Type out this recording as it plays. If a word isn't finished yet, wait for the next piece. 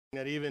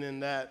That even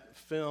in that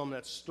film,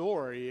 that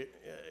story,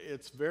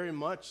 it's very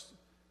much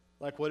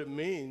like what it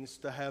means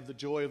to have the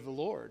joy of the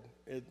Lord.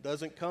 It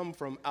doesn't come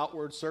from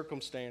outward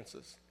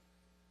circumstances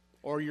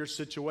or your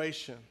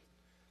situation.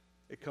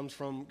 It comes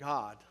from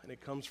God, and it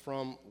comes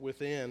from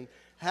within.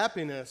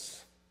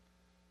 Happiness,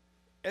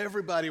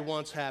 everybody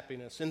wants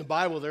happiness. In the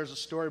Bible, there's a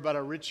story about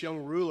a rich young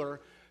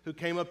ruler who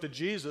came up to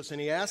Jesus,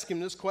 and he asked him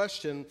this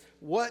question: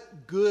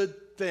 what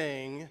good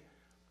thing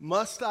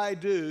must I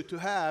do to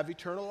have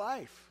eternal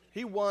life?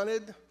 I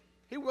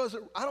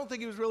don't think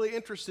he was really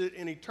interested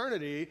in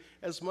eternity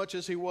as much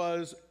as he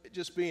was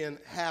just being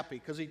happy,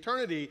 because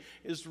eternity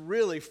is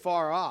really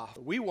far off.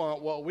 We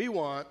want what we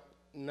want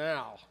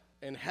now,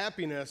 and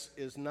happiness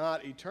is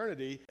not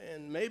eternity,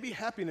 and maybe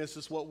happiness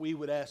is what we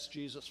would ask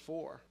Jesus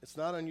for. It's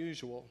not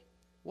unusual.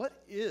 What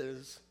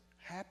is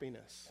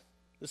happiness?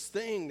 This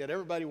thing that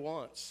everybody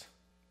wants.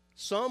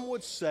 Some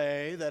would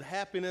say that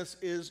happiness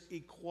is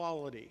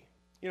equality.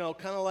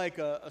 Kind of like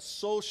a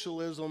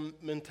socialism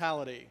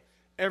mentality.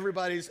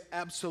 Everybody's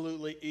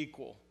absolutely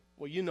equal.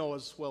 Well, you know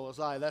as well as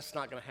I, that's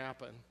not going to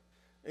happen.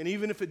 And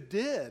even if it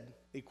did,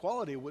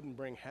 equality wouldn't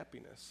bring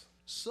happiness.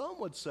 Some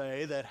would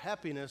say that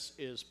happiness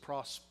is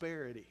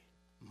prosperity,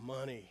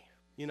 money.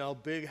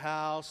 Big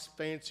house,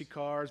 fancy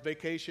cars,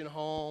 vacation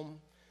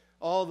home,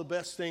 all the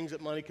best things that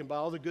money can buy,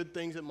 all the good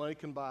things that money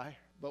can buy.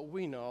 But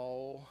we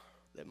know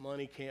that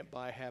money can't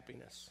buy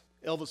happiness.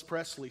 Elvis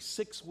Presley,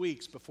 6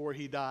 weeks before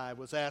he died,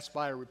 was asked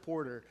by a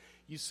reporter,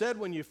 "You said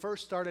when you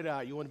first started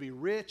out you want to be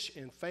rich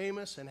and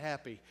famous and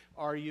happy.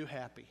 Are you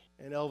happy?"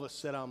 And Elvis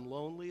said, "I'm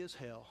lonely as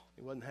hell."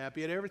 He wasn't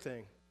happy at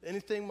everything.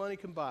 Anything money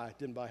can buy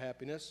didn't buy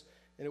happiness,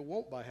 and it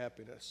won't buy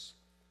happiness.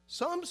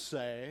 Some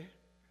say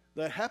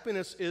that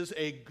happiness is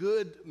a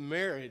good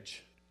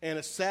marriage and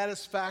a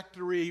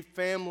satisfactory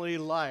family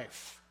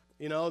life.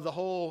 The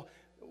whole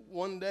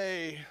one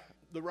day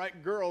the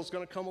right girl's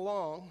going to come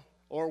along,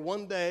 or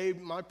one day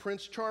my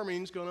Prince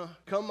Charming's going to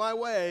come my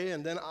way,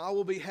 and then I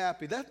will be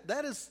happy.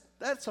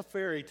 That's a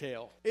fairy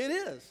tale. It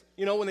is.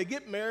 When they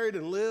get married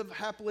and live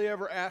happily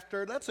ever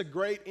after, that's a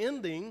great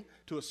ending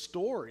to a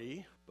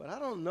story, but I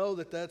don't know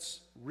that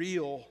that's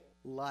real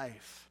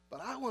life.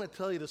 But I want to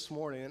tell you this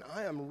morning, and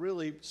I am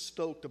really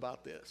stoked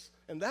about this,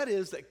 and that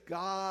is that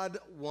God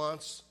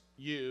wants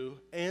you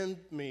and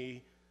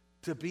me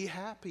to be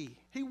happy.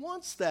 He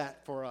wants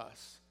that for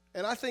us.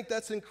 And I think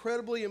that's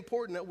incredibly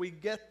important that we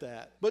get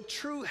that. But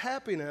true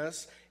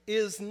happiness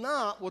is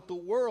not what the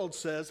world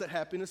says that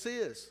happiness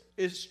is.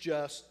 It's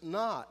just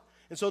not.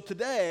 And so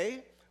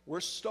today, we're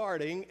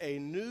starting a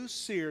new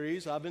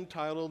series I've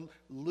entitled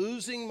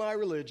Losing My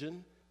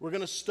Religion. We're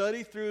going to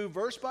study through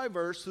verse by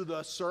verse through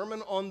the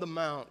Sermon on the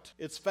Mount.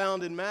 It's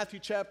found in Matthew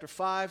chapter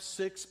 5,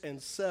 6,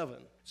 and 7.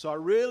 So I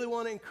really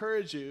want to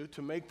encourage you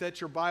to make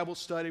that your Bible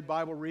study,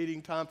 Bible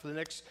reading time for the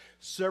next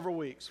several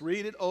weeks.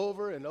 Read it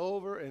over and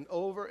over and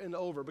over and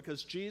over,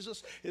 because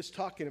Jesus is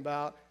talking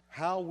about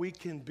how we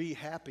can be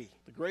happy.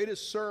 The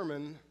greatest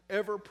sermon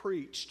ever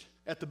preached.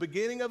 At the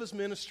beginning of his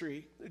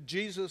ministry,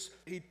 Jesus,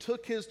 he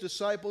took his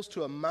disciples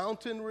to a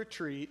mountain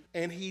retreat,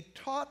 and he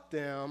taught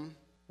them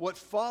what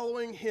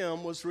following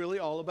him was really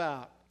all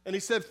about. And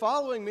he said,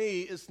 following me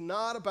is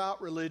not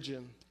about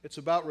religion. It's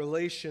about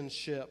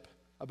relationship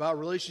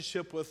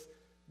with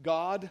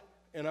God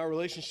and our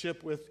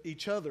relationship with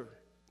each other.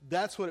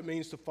 That's what it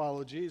means to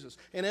follow Jesus.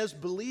 And as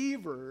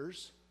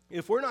believers,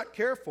 if we're not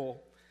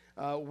careful,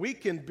 we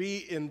can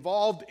be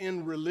involved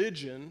in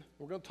religion.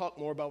 We're going to talk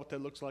more about what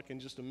that looks like in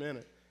just a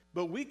minute.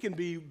 But we can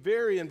be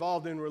very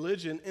involved in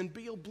religion and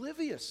be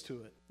oblivious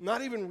to it,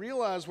 not even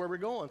realize where we're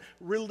going.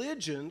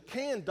 Religion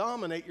can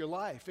dominate your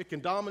life. It can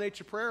dominate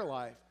your prayer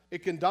life.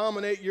 It can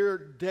dominate your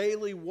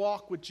daily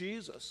walk with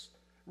Jesus.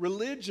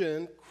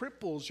 Religion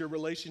cripples your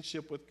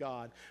relationship with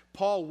God.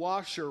 Paul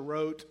Washer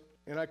wrote,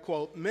 and I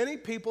quote, "Many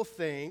people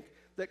think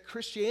that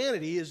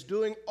Christianity is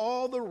doing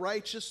all the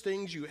righteous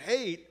things you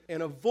hate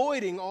and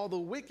avoiding all the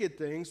wicked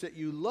things that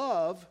you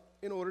love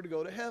in order to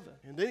go to heaven."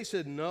 And then he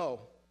said,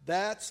 no,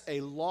 that's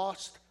a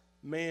lost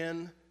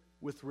man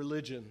with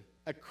religion.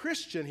 A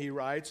Christian, he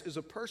writes, is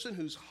a person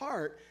whose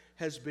heart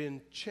has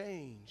been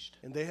changed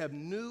and they have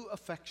new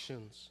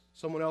affections.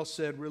 Someone else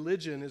said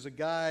religion is a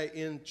guy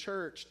in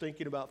church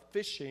thinking about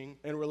fishing,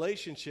 and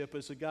relationship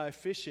is a guy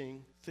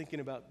fishing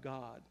thinking about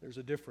God. There's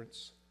a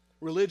difference.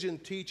 Religion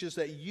teaches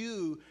that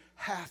you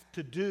have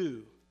to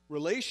do.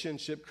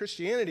 Relationship,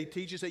 Christianity,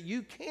 teaches that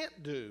you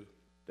can't do,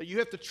 that you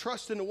have to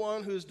trust in the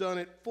one who's done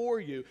it for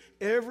you.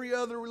 Every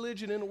other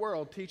religion in the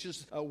world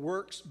teaches a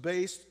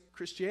works-based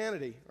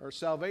Christianity or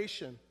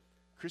salvation.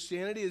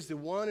 Christianity is the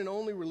one and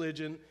only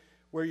religion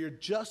where you're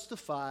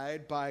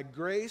justified by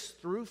grace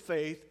through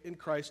faith in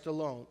Christ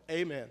alone.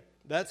 Amen.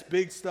 That's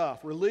big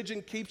stuff.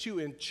 Religion keeps you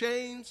in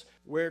chains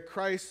where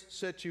Christ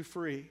set you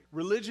free.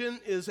 Religion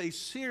is a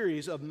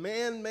series of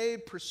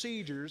man-made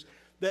procedures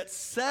that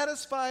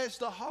satisfies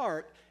the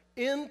heart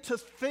into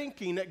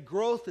thinking that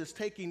growth is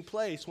taking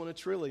place when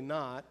it's really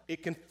not.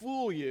 It can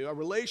fool you. A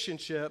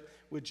relationship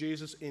with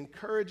Jesus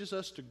encourages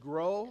us to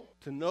grow,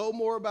 to know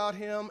more about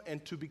him,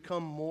 and to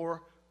become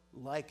more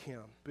like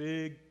him.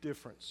 Big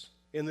difference.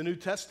 in the New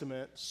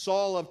Testament,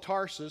 Saul of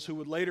Tarsus, who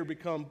would later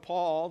become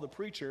Paul, the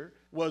preacher,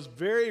 was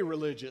very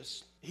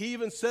religious. He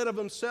even said of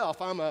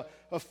himself, I'm a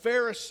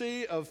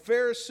Pharisee of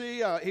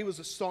Pharisee. He was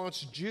a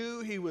staunch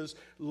Jew. He was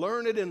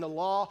learned in the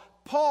law.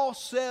 Paul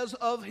says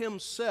of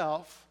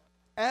himself,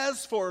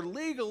 as for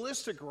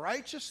legalistic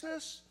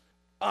righteousness,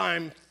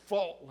 I'm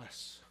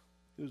faultless.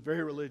 He was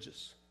very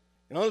religious.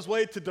 And on his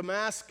way to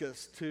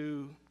Damascus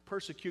to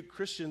persecute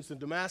Christians in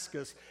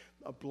Damascus,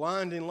 a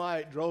blinding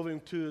light drove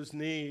him to his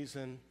knees,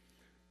 and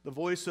the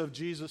voice of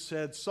Jesus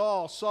said,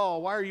 Saul,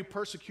 Saul, why are you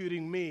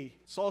persecuting me?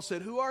 Saul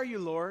said, who are you,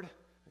 Lord?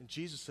 And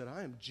Jesus said,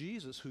 I am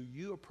Jesus who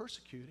you are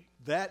persecuting.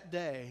 That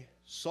day,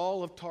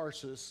 Saul of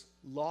Tarsus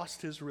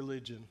lost his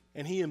religion,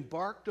 and he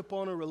embarked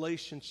upon a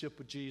relationship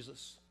with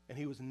Jesus, and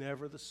he was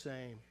never the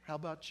same. How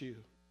about you?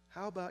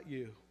 How about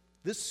you?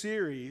 This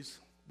series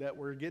that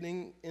we're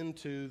getting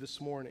into this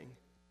morning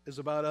is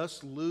about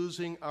us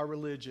losing our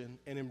religion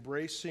and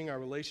embracing our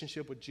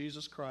relationship with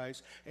Jesus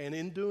Christ, and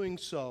in doing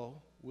so,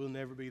 we'll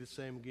never be the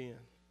same again,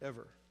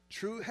 ever.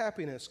 True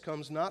happiness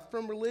comes not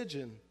from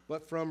religion,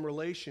 but from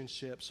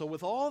relationship. So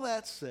with all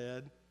that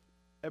said,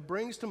 it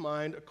brings to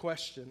mind a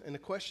question, and the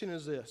question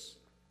is this: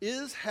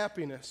 is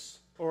happiness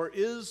or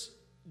is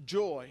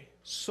joy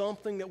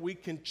something that we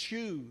can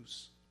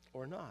choose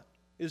or not?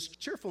 Is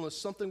cheerfulness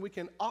something we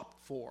can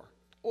opt for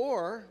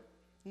or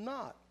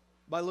not?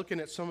 By looking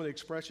at some of the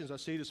expressions I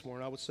see this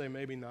morning, I would say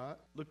maybe not.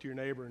 Look to your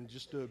neighbor and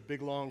just do a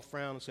big long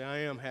frown and say, I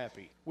am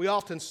happy. We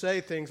often say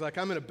things like,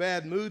 I'm in a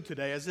bad mood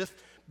today, as if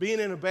being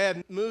in a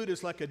bad mood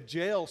is like a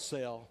jail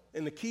cell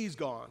and the key's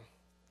gone,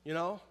 you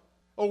know?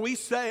 Or we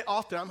say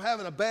often, I'm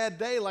having a bad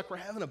day, like we're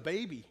having a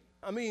baby.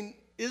 I mean,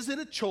 is it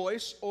a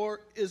choice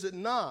or is it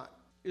not?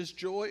 Is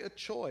joy a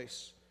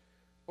choice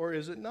or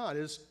is it not?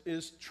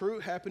 Is true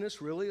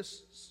happiness really a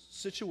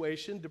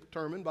situation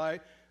determined by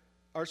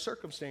our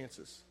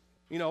circumstances?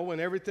 You know, when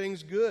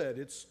everything's good,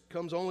 it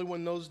comes only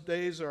when those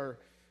days are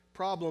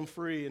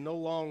problem-free and no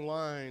long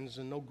lines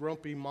and no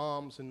grumpy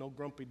moms and no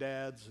grumpy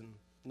dads and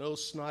no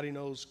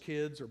snotty-nosed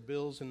kids or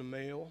bills in the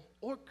mail.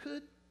 Or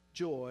could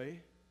joy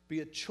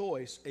be a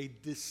choice, a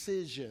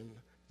decision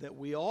that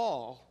we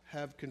all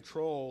have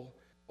control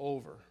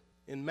over?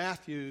 In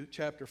Matthew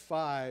chapter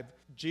 5,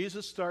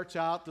 Jesus starts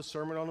out the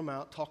Sermon on the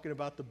Mount talking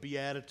about the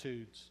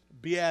Beatitudes.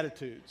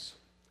 Beatitudes.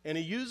 And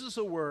he uses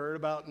a word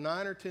about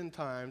 9 or 10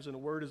 times, and the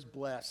word is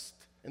blessed.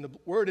 And the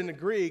word in the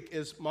Greek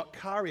is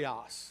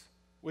makarios,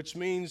 which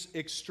means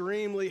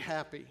extremely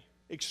happy,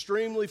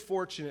 extremely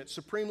fortunate,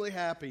 supremely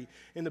happy.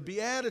 In the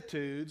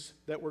Beatitudes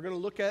that we're going to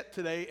look at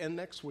today and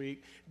next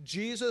week,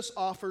 Jesus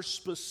offers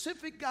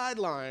specific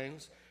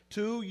guidelines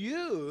to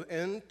you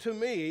and to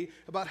me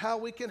about how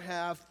we can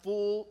have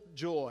full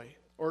joy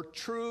or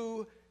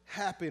true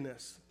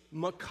happiness.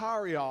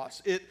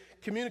 Makarios. It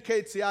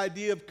communicates the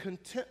idea of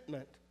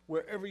contentment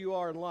wherever you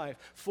are in life,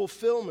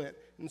 fulfillment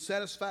and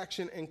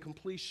satisfaction and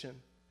completion.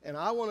 And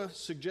I want to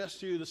suggest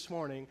to you this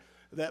morning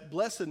that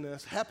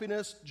blessedness,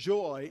 happiness,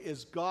 joy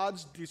is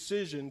God's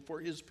decision for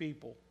his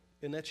people.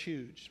 And that's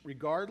huge.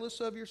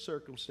 Regardless of your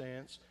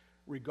circumstance,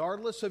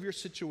 regardless of your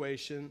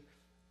situation,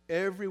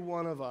 every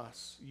one of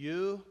us,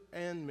 you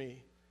and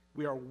me,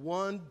 we are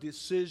one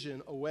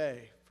decision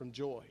away from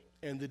joy.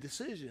 And the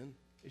decision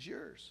is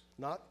yours,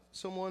 not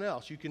someone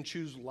else. You can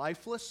choose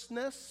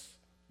lifelessness.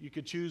 You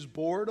could choose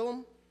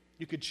boredom.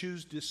 You could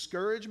choose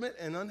discouragement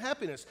and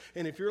unhappiness.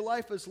 And if your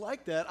life is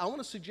like that, I want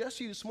to suggest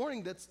to you this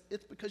morning that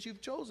it's because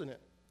you've chosen it.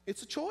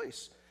 It's a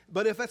choice.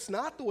 But if that's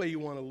not the way you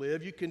want to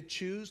live, you can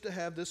choose to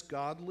have this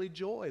godly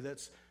joy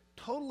that's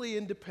totally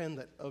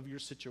independent of your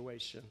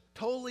situation,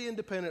 totally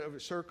independent of your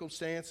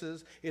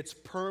circumstances. It's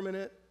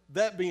permanent.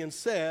 That being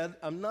said,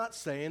 I'm not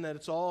saying that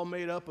it's all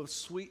made up of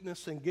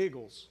sweetness and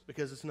giggles,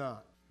 because it's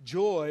not.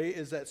 Joy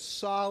is that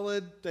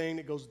solid thing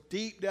that goes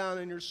deep down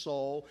in your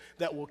soul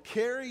that will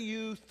carry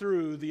you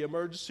through the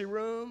emergency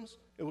rooms.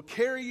 It will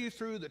carry you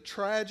through the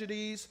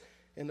tragedies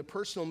and the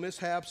personal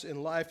mishaps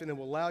in life, and it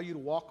will allow you to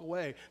walk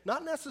away,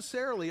 not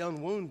necessarily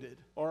unwounded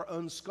or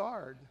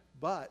unscarred,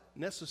 but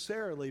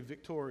necessarily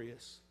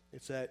victorious.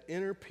 It's that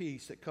inner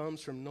peace that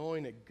comes from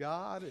knowing that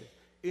God is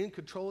in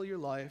control of your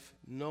life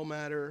no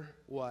matter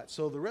what.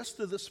 So the rest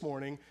of this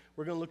morning,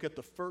 we're going to look at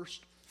the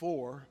first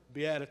 4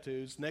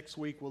 Beatitudes. Next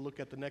week, we'll look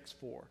at the next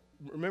 4.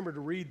 Remember to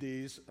read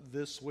these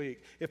this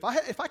week. If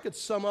I could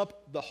sum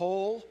up the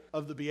whole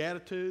of the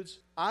Beatitudes,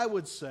 I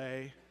would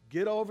say,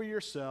 get over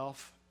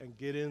yourself and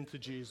get into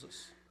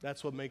Jesus.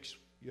 That's what makes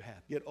you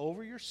happy. Get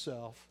over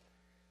yourself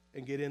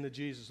and get into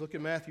Jesus. Look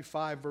at Matthew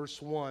 5,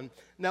 verse 1.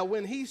 Now,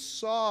 when he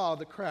saw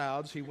the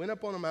crowds, he went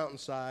up on a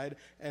mountainside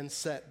and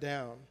sat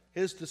down.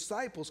 His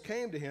disciples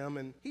came to him,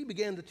 and he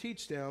began to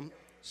teach them,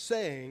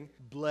 saying,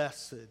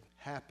 blessed,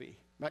 happy,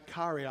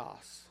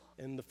 makarios.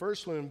 And the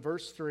first one in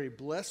verse 3,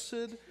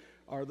 blessed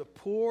are the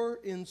poor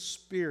in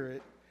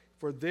spirit,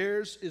 for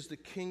theirs is the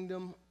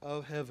kingdom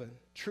of heaven.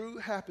 True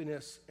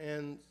happiness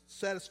and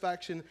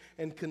satisfaction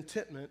and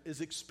contentment is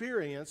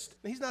experienced.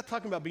 He's not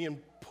talking about being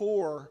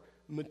poor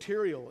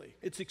materially.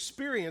 It's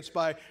experienced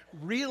by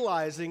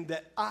realizing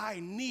that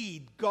I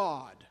need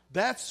God.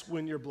 That's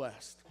when you're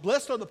blessed.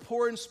 Blessed are the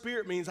poor in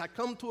spirit means I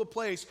come to a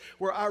place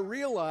where I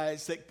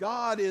realize that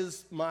God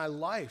is my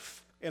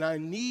life and I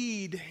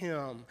need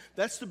him.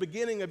 That's the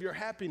beginning of your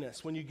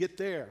happiness when you get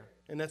there.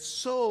 And that's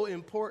so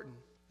important.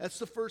 That's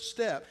the first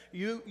step.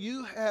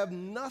 You have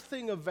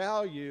nothing of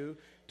value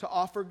to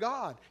offer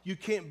God. You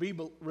can't be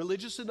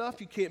religious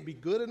enough. You can't be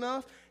good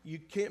enough. You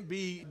can't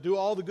do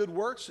all the good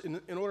works in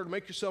order to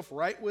make yourself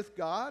right with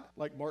God,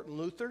 like Martin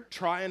Luther,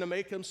 trying to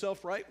make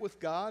himself right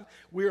with God.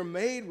 We are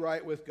made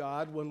right with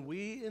God when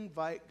we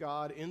invite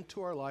God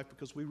into our life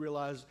because we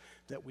realize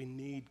that we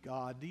need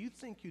God. Do you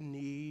think you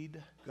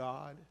need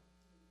God?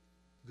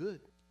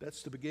 Good.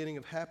 That's the beginning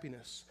of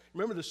happiness.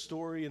 Remember the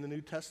story in the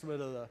New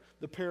Testament of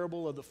the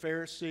parable of the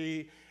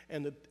Pharisee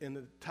and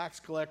the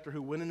tax collector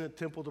who went in the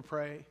temple to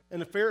pray?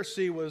 And the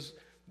Pharisee was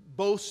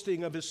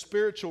boasting of his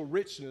spiritual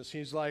richness.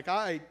 He's like,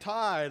 I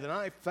tithe and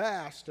I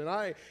fast and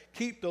I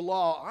keep the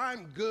law.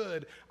 I'm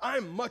good.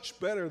 I'm much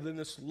better than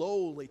this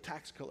lowly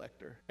tax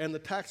collector. And the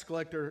tax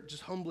collector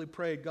just humbly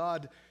prayed,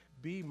 God,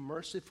 be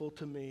merciful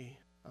to me.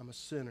 I'm a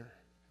sinner.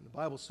 And the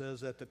Bible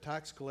says that the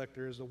tax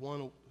collector is the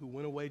one who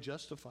went away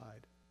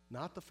justified,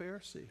 not the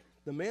Pharisee.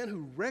 The man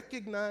who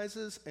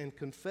recognizes and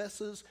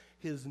confesses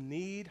his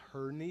need,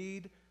 her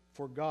need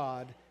for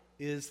God,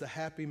 is the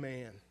happy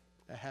man,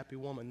 a happy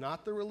woman,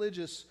 not the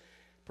religious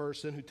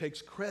person who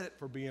takes credit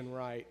for being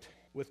right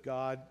with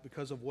God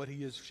because of what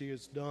she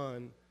has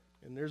done.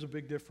 And there's a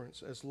big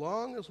difference. As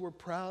long as we're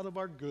proud of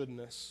our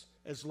goodness,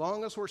 as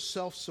long as we're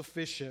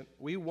self-sufficient,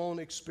 we won't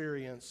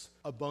experience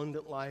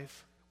abundant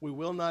life. We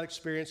will not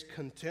experience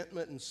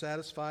contentment and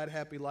satisfied,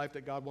 happy life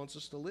that God wants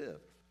us to live.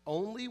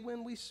 Only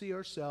when we see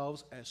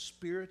ourselves as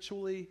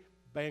spiritually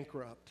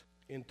bankrupt,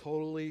 in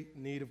totally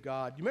need of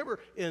God. You remember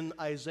in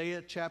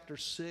Isaiah chapter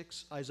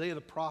 6, Isaiah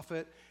the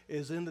prophet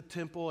is in the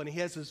temple and he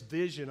has this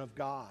vision of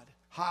God,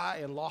 high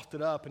and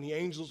lofted up, and the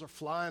angels are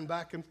flying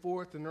back and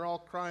forth and they're all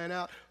crying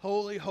out,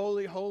 holy,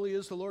 holy, holy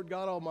is the Lord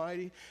God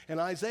Almighty. And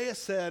Isaiah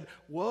said,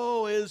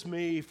 woe is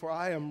me, for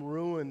I am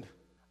ruined.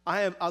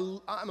 I'm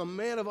a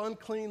man of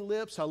unclean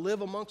lips. I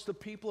live amongst the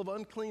people of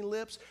unclean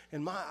lips,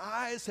 and my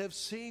eyes have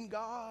seen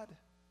God.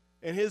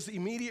 And his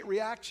immediate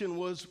reaction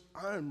was,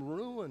 I'm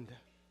ruined.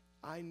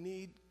 I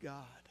need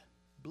God.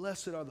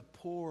 Blessed are the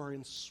poor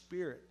in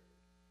spirit,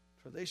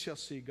 for they shall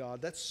see God.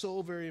 That's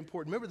so very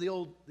important. Remember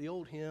the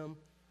old hymn?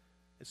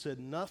 It said,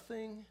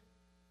 nothing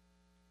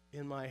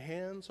in my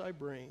hands I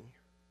bring.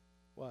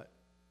 What?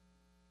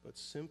 But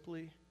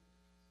simply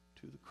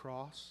to the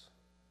cross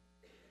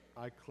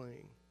I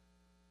cling.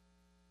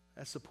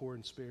 That's the poor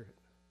in spirit.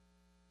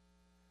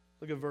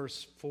 Look at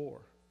verse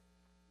 4.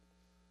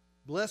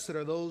 Blessed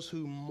are those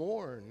who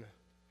mourn,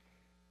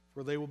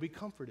 for they will be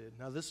comforted.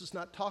 Now, this is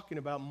not talking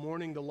about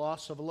mourning the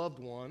loss of a loved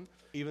one,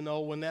 even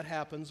though when that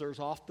happens, there's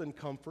often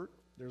comfort,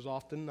 there's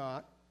often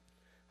not.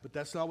 But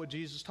that's not what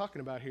Jesus is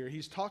talking about here.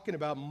 He's talking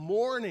about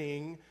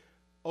mourning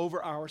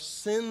over our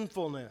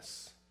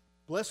sinfulness.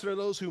 Blessed are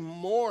those who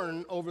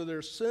mourn over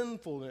their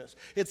sinfulness.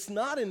 It's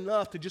not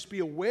enough to just be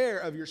aware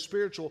of your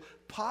spiritual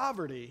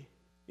poverty.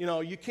 You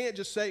know, you can't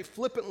just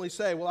flippantly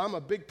say, well, I'm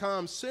a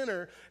big-time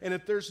sinner, and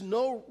if there's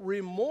no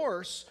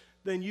remorse,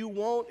 then you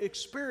won't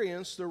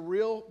experience the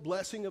real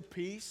blessing of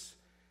peace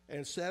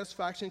and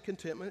satisfaction,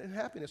 contentment, and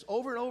happiness.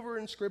 Over and over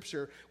in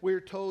Scripture, we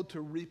are told to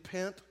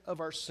repent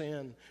of our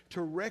sin,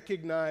 to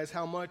recognize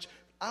how much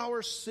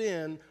our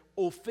sin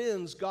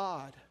offends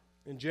God.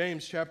 In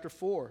James chapter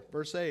 4,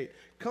 verse 8,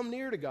 come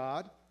near to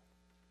God,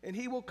 and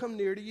he will come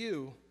near to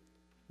you.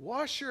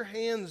 Wash your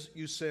hands,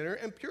 you sinner,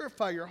 and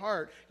purify your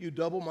heart, you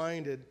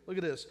double-minded. Look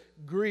at this.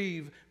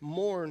 Grieve,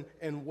 mourn,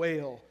 and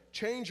wail.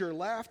 Change your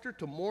laughter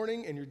to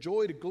mourning and your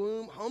joy to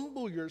gloom.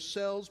 Humble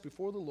yourselves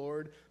before the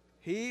Lord.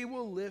 He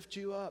will lift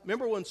you up.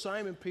 Remember when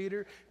Simon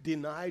Peter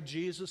denied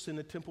Jesus in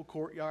the temple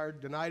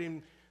courtyard, denied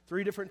him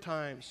 3 different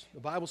times? The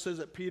Bible says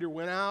that Peter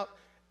went out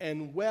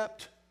and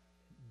wept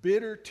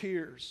bitter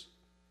tears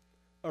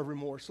of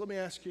remorse. Let me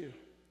ask you,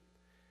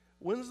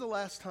 when's the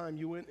last time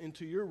you went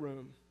into your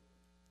room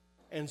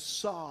and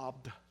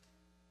sobbed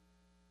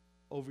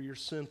over your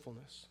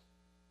sinfulness?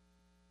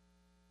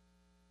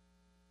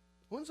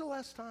 When's the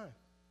last time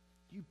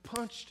you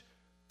punched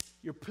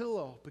your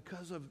pillow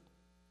because of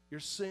your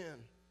sin?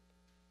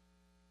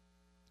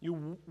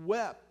 You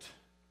wept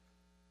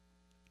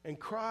and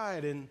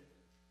cried and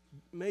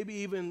maybe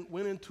even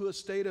went into a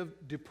state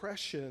of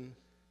depression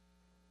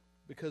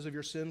because of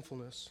your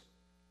sinfulness.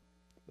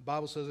 The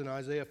Bible says in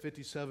Isaiah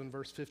 57,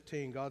 verse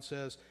 15, God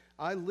says,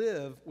 I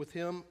live with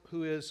him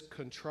who is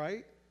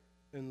contrite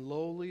and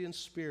lowly in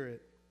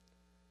spirit,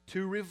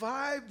 to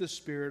revive the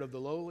spirit of the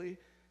lowly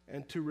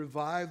and to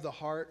revive the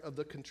heart of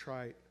the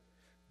contrite.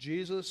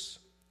 Jesus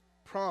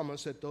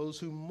promised that those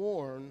who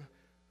mourn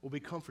will be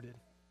comforted.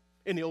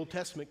 In the Old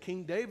Testament,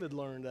 King David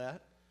learned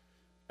that.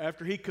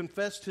 After he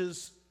confessed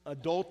his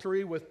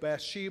adultery with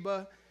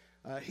Bathsheba,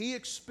 he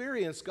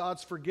experienced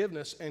God's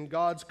forgiveness and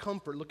God's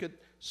comfort. Look at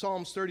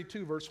Psalms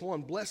 32, verse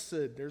 1.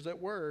 Blessed, there's that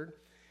word,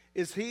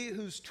 is he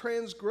whose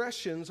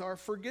transgressions are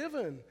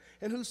forgiven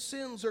and whose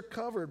sins are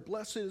covered.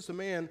 Blessed is the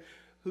man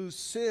whose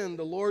sin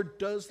the Lord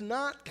does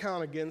not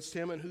count against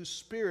him and whose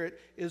spirit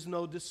is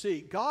no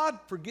deceit. God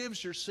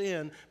forgives your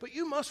sin, but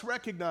you must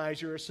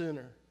recognize you're a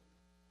sinner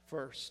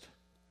first.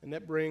 And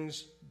that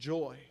brings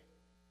joy.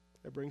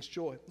 That brings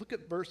joy. Look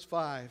at verse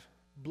 5.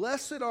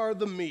 Blessed are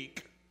the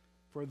meek,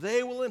 for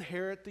they will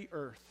inherit the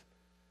earth.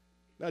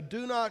 Now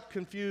do not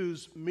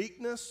confuse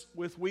meekness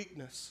with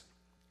weakness.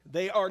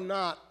 They are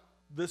not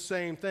the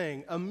same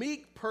thing. A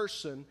meek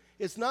person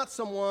is not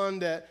someone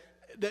that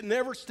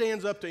never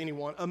stands up to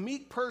anyone. A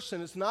meek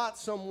person is not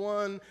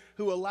someone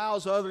who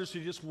allows others to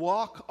just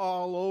walk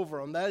all over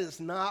them. That is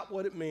not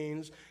what it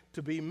means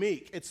to be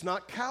meek. It's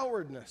not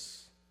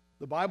cowardness.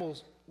 The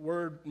Bible's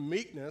word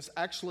meekness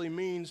actually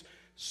means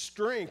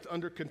strength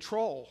under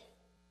control.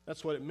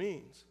 That's what it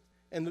means.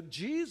 And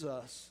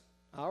Jesus,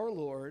 our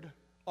Lord,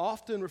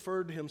 often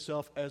referred to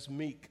himself as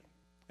meek,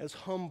 as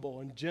humble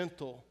and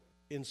gentle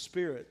in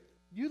spirit.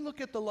 You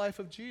look at the life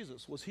of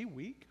Jesus. Was he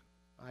weak?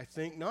 I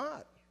think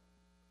not.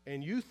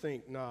 And you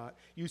think not.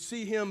 You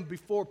see him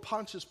before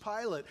Pontius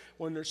Pilate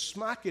when they're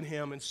smacking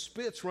him and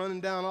spit's running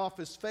down off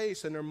his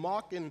face and they're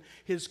mocking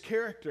his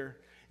character.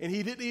 And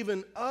he didn't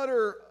even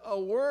utter a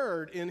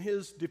word in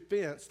his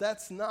defense.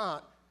 That's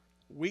not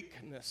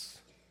weakness.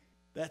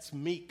 That's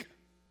meek.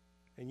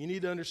 And you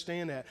need to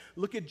understand that.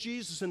 Look at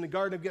Jesus in the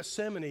Garden of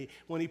Gethsemane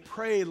when he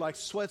prayed like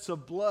sweats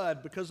of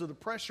blood because of the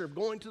pressure of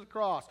going to the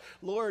cross.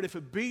 Lord, if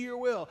it be your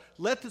will,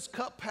 let this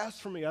cup pass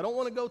from me. I don't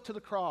want to go to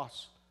the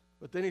cross.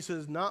 But then he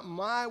says, not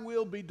my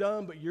will be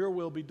done, but your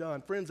will be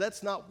done. Friends,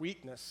 that's not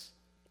weakness.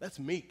 That's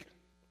meek.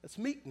 That's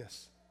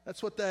meekness.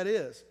 That's what that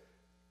is.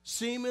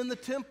 See him in the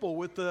temple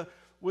with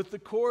the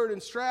cord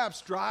and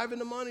straps driving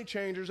the money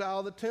changers out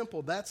of the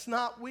temple. That's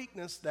not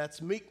weakness.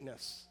 That's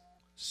meekness.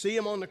 See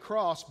him on the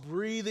cross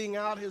breathing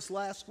out his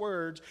last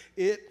words.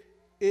 It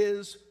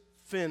is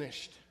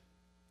finished.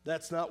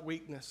 That's not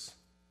weakness.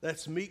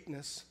 That's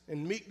meekness.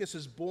 And meekness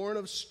is born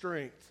of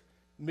strength.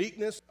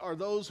 Meekness are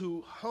those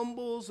who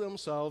humbles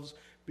themselves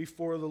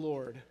before the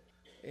Lord.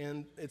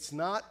 And it's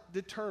not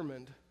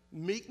determined.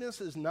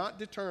 Meekness is not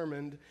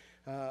determined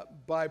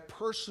by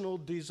personal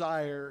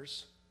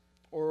desires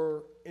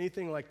or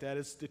anything like that.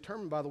 It's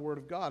determined by the Word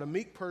of God. A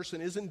meek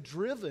person isn't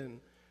driven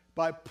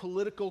by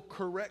political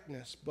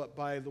correctness, but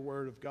by the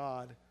Word of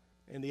God.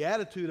 And the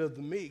attitude of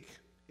the meek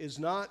is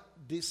not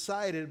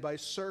decided by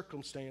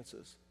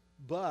circumstances,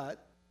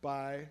 but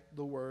by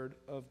the Word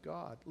of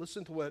God.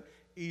 Listen to what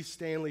E.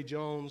 Stanley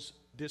Jones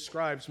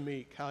describes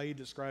meek, how he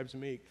describes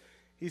meek.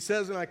 He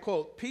says, and I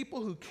quote,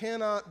 people who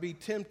cannot be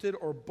tempted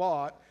or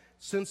bought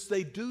since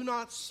they do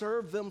not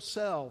serve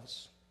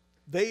themselves.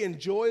 They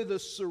enjoy the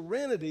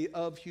serenity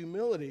of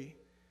humility.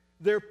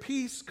 Their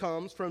peace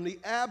comes from the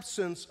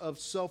absence of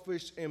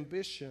selfish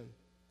ambition.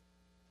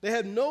 They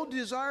have no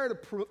desire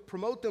to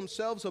promote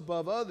themselves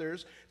above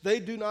others. They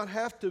do not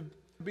have to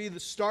be the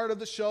start of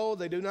the show.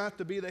 They do not have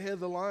to be the head of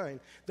the line.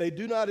 They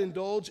do not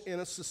indulge in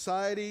a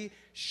society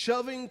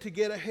shoving to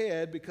get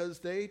ahead because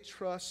they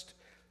trust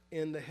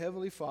in the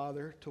Heavenly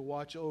Father to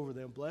watch over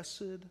them.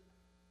 Blessed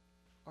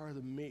are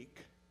the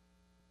meek.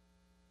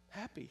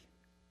 Happy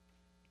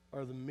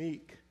are the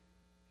meek.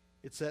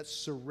 It's that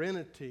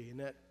serenity and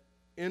that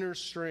inner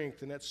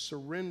strength and that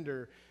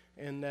surrender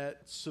and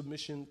that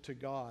submission to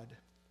God.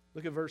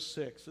 Look at verse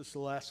 6. This is the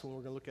last one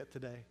we're going to look at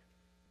today.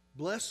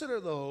 Blessed are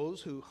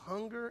those who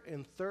hunger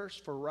and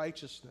thirst for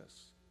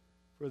righteousness,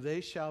 for they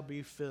shall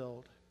be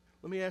filled.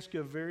 Let me ask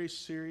you a very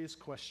serious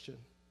question,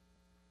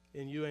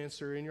 and you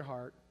answer in your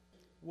heart.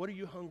 What are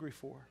you hungry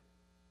for?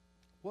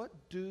 What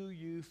do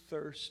you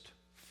thirst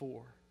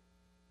for?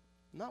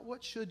 Not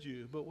what should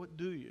you, but what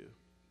do you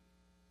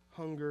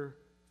hunger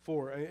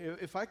for?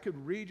 If I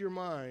could read your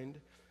mind,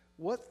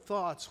 what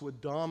thoughts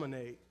would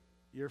dominate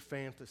your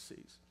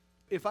fantasies?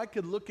 If I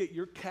could look at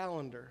your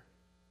calendar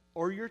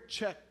or your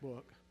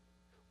checkbook,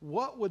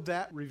 what would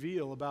that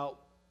reveal about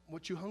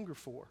what you hunger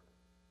for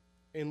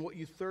and what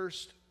you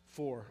thirst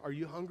for? Are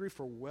you hungry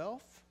for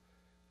wealth?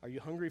 Are you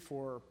hungry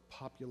for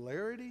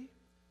popularity?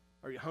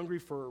 Are you hungry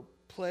for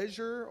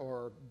pleasure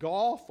or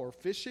golf or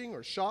fishing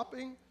or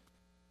shopping?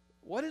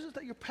 What is it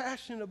that you're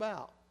passionate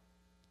about?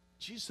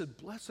 Jesus said,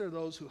 blessed are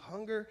those who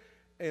hunger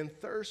and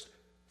thirst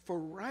for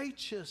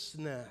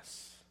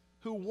righteousness,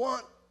 who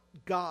want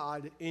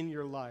God in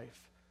your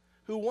life,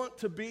 who want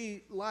to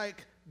be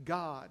like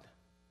God.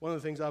 One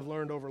of the things I've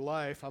learned over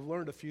life, I've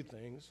learned a few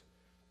things,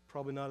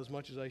 probably not as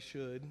much as I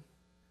should,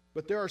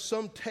 but there are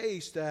some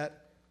tastes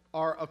that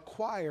are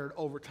acquired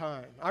over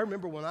time. I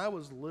remember when I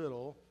was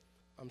little,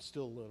 I'm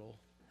still little,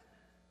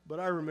 but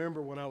I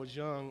remember when I was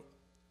young,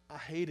 I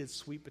hated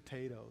sweet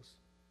potatoes.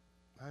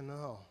 I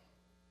know.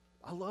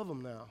 I love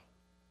them now.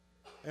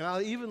 And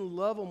I even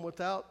love them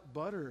without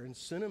butter and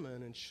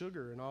cinnamon and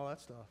sugar and all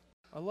that stuff.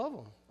 I love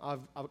them.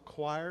 I've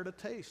acquired a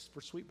taste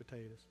for sweet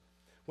potatoes.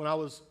 When I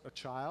was a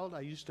child, I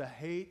used to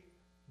hate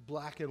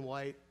black and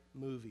white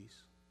movies.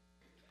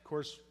 Of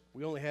course,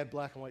 we only had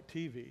black and white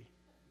TV.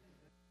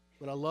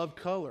 But I loved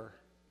color.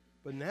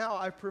 But now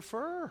I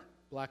prefer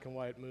black and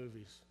white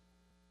movies.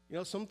 You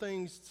know, some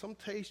things, some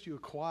taste you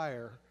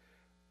acquire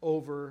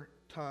over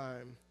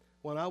time.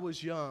 When I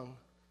was young,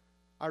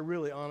 I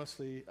really,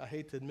 honestly, I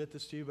hate to admit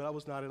this to you, but I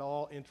was not at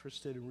all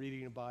interested in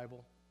reading the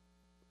Bible.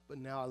 But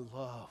now I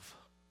love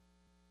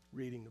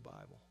reading the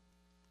Bible.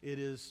 It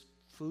is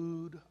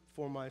food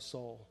for my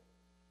soul,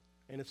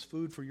 and it's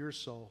food for your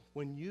soul.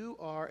 When you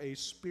are a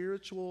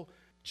spiritual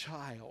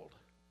child,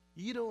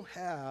 you don't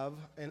have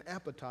an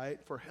appetite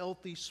for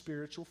healthy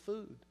spiritual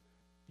food.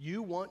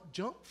 You want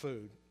junk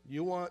food.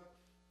 You want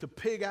to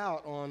pig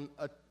out on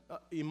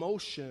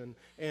emotion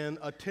and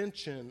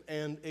attention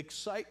and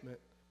excitement.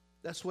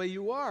 That's the way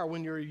you are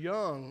when you're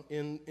young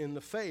in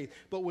the faith.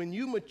 But when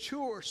you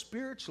mature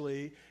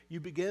spiritually, you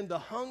begin to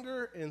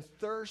hunger and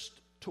thirst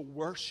to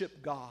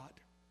worship God,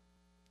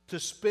 to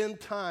spend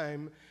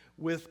time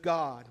with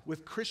God,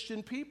 with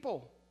Christian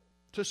people,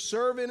 to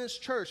serve in His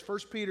church. 1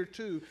 Peter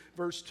 2,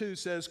 verse 2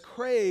 says,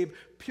 crave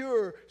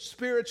pure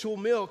spiritual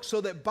milk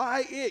so that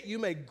by it you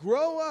may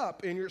grow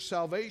up in your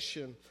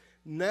salvation,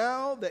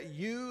 now that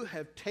you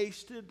have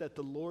tasted that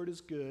the Lord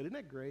is good. Isn't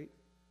that great?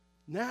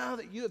 Now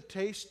that you have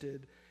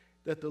tasted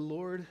that the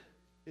Lord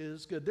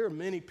is good. There are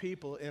many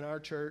people in our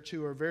church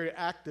who are very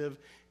active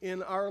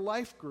in our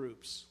life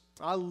groups.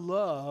 I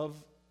love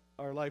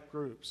our life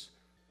groups.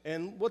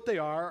 And what they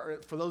are,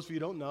 for those of you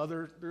who don't know,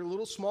 they're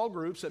little small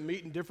groups that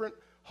meet in different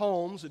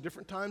homes at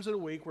different times of the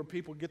week where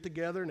people get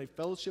together and they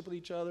fellowship with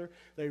each other.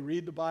 They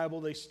read the Bible,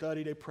 they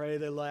study, they pray,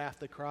 they laugh,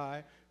 they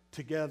cry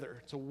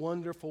together. It's a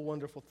wonderful,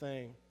 wonderful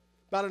thing.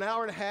 About an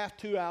hour and a half,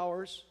 2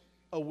 hours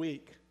a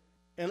week.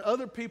 And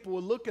other people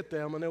will look at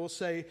them and they will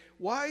say,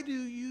 why do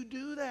you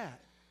do that?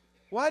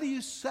 Why do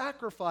you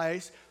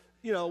sacrifice,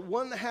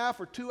 1.5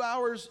 or 2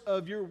 hours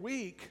of your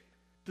week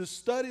to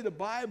study the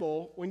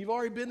Bible when you've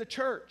already been to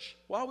church?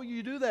 Why would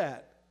you do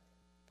that?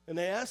 And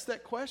they ask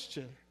that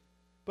question.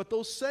 But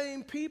those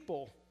same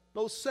people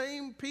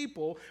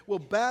will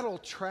battle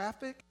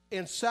traffic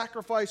and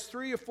sacrifice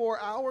 3 or 4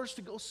 hours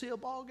to go see a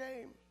ball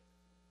game,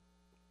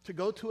 to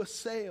go to a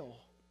sale.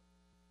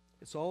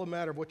 It's all a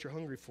matter of what you're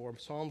hungry for.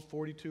 Psalms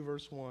 42,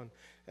 verse 1.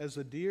 As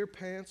the deer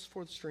pants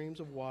for the streams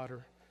of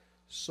water,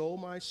 so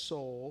my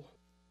soul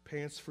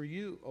pants for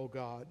you, O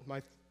God.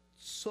 My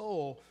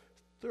soul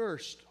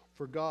thirsts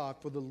for God,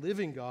 for the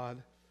living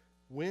God.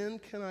 When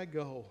can I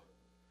go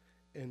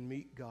and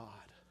meet God?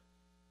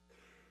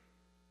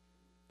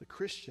 The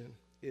Christian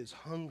is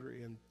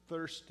hungry and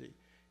thirsty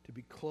to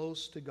be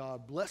close to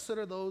God. Blessed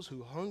are those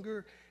who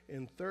hunger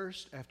and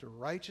thirst after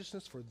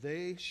righteousness, for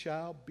they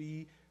shall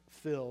be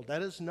filled.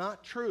 That is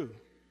not true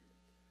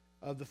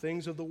of the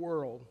things of the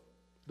world.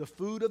 The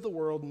food of the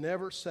world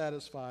never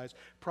satisfies.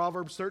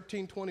 Proverbs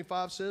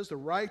 13:25 says, the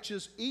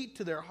righteous eat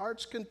to their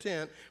heart's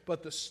content,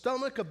 but the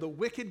stomach of the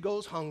wicked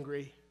goes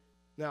hungry.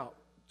 Now,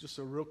 just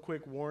a real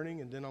quick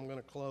warning, and then I'm going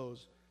to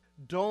close.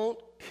 Don't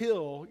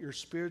kill your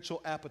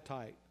spiritual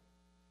appetite.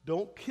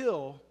 Don't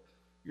kill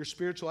your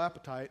spiritual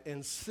appetite,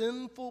 and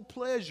sinful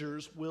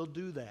pleasures will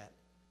do that.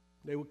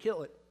 They will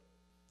kill it,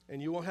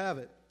 and you won't have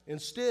it.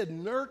 Instead,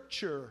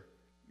 nurture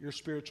your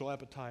spiritual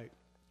appetite.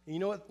 And you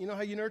know what? You know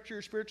how you nurture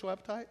your spiritual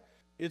appetite?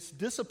 It's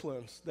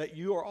disciplines that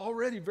you are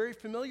already very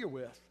familiar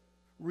with.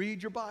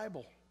 Read your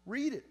Bible.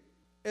 Read it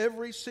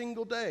every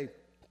single day.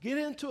 Get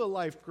into a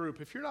life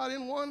group. If you're not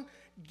in one,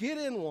 get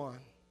in one.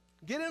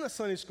 Get in a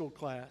Sunday school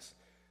class.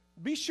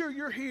 Be sure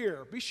you're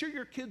here. Be sure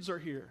your kids are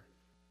here.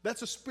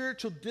 That's a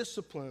spiritual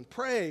discipline.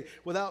 Pray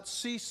without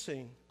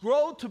ceasing.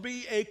 Grow to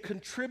be a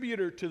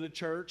contributor to the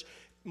church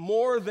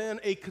more than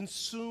a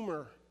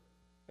consumer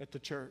at the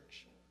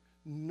church.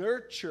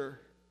 Nurture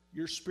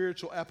your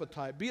spiritual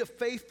appetite. Be a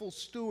faithful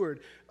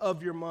steward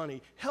of your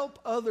money. Help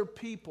other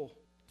people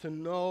to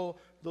know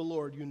the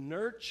Lord. You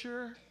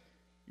nurture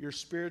your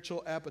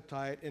spiritual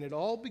appetite, and it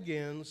all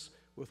begins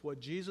with what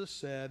Jesus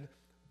said,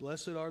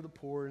 blessed are the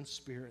poor in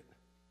spirit.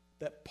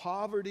 That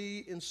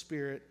poverty in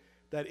spirit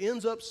that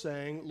ends up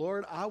saying,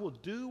 Lord, I will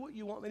do what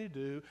you want me to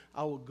do.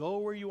 I will go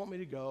where you want me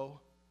to go,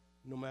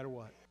 no matter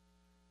what.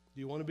 Do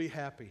you want to be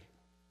happy?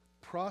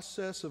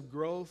 Process of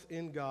growth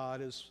in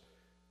God is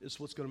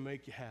what's going to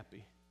make you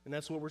happy. And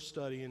that's what we're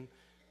studying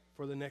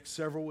for the next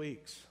several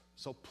weeks.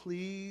 So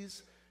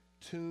please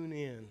tune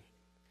in.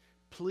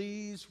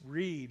 Please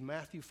read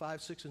Matthew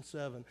 5, 6, and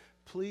 7.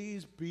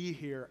 Please be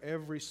here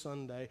every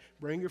Sunday.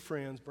 Bring your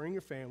friends, bring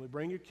your family,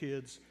 bring your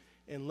kids,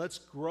 and let's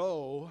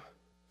grow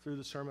through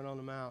the Sermon on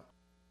the Mount.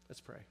 Let's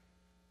pray.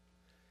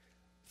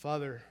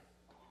 Father,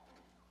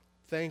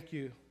 thank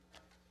you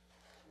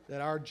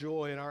that our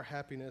joy and our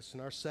happiness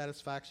and our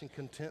satisfaction,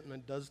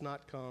 contentment does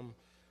not come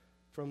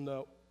from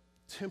the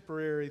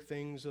temporary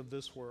things of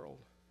this world,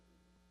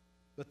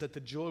 but that the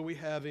joy we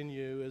have in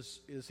you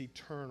is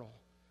eternal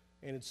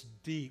and it's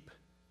deep,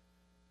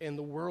 and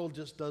the world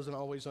just doesn't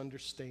always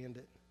understand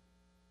it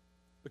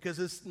because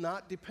it's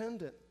not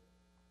dependent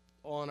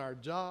on our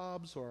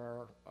jobs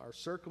or our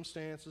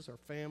circumstances, our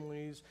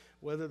families,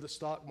 whether the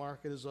stock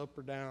market is up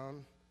or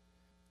down.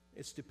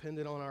 It's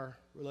dependent on our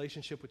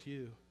relationship with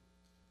you.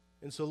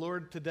 And so,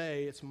 Lord,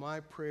 today it's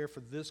my prayer for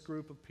this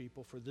group of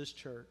people, for this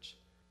church,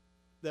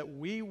 that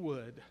we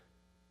would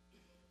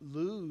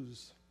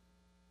lose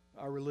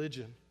our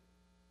religion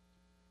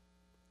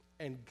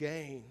and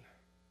gain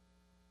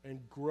and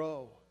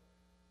grow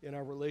in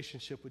our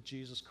relationship with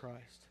Jesus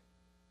Christ.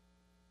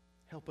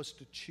 Help us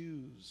to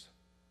choose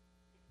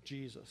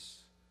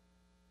Jesus,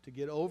 to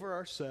get over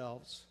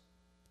ourselves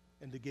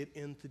and to get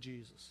into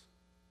Jesus.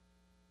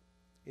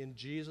 In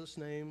Jesus'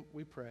 name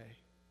we pray.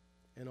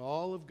 And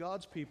all of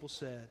God's people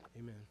said,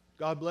 amen.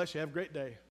 God bless you. Have a great day.